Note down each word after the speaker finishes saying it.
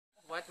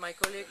What my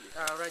colleague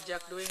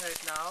Rajak doing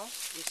right now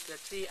is the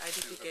tree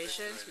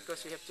identifications,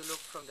 because we have to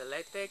look from the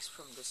latex,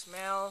 from the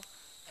smell,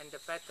 and the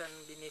pattern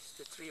beneath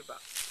the tree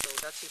bark. So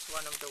that is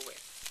one of the way.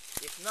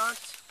 If not,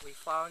 we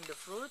found the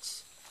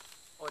fruits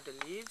or the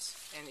leaves,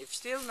 and if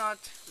still not,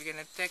 we're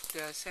gonna take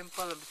the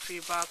sample of the tree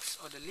barks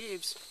or the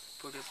leaves,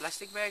 put in a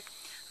plastic bag,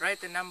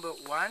 write the number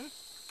 1,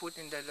 put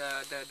in the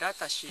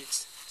data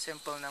sheets,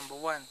 sample number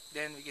 1.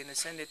 Then we're gonna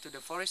send it to the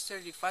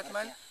forestry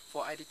department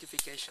for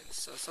identification.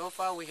 So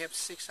far we have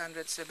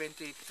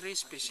 673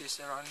 species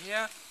around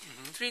here.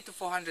 300 to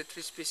 400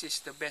 tree species,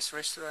 the best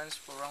restaurants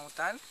for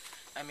orangutan.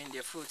 I mean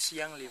their fruits,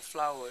 young leaf,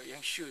 flower,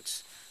 young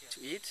shoots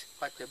to eat.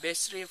 But the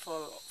best tree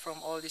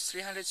from all these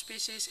 300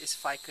 species is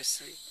ficus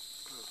tree.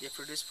 They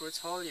produce fruits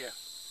whole year,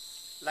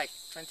 like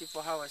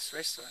 24 hours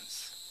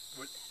restaurants.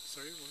 What?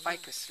 Sorry?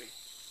 What? Ficus tree.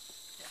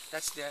 Yeah,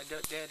 that's they're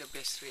the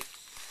best tree.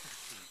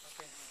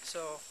 Okay.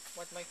 So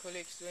what my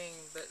colleagues doing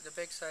the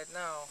backside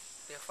now,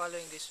 they're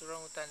following this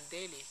orangutan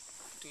daily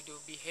to do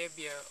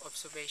behavior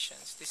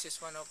observations. This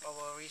is one of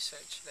our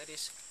research, that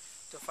is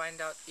to find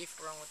out if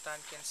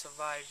orangutan can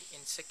survive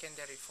in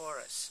secondary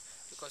forests.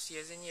 Because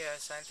years and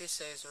years,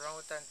 scientists say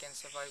orangutan can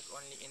survive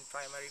only in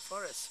primary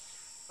forests,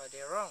 but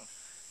they're wrong.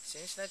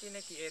 Since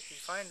 1998, we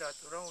find out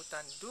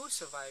orangutan do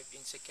survive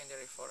in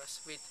secondary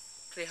forests with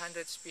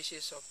 300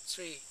 species of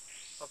tree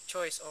of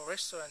choice or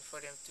restaurant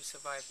for them to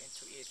survive and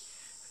to eat.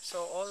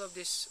 So all of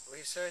this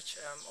research,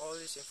 all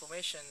these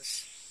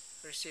informations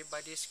received by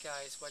these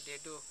guys, what they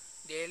do,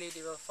 daily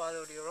they will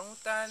follow the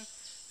orangutan,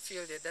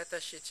 fill the data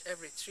sheets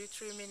every 3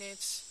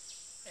 minutes,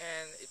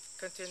 and it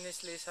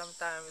continuously,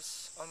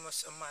 sometimes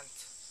almost a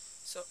month.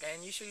 So,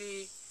 and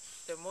usually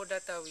the more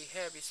data we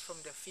have is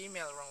from the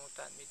female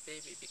orangutan with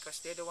baby, because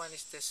they're the one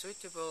is the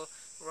suitable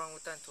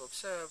orangutan to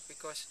observe,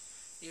 because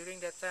during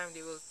that time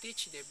they will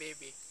teach the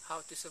baby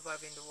how to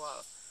survive in the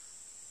wild.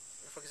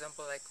 For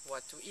example, like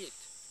what to eat,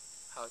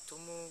 how to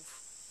move,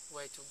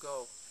 where to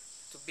go.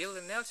 To build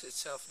the nest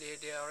itself, they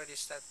already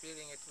start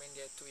building it when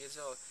they're 2 years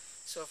old.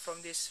 So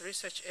from this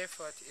research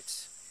effort,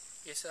 it's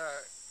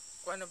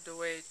one of the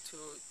way to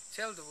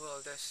tell the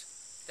world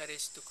that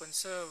is to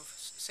conserve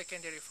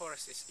secondary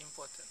forest is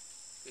important,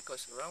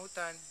 because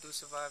orangutan do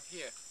survive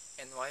here.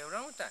 And why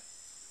orangutan?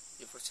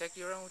 You protect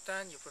the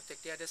orangutan, you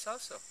protect the others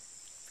also,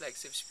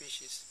 flagship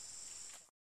species.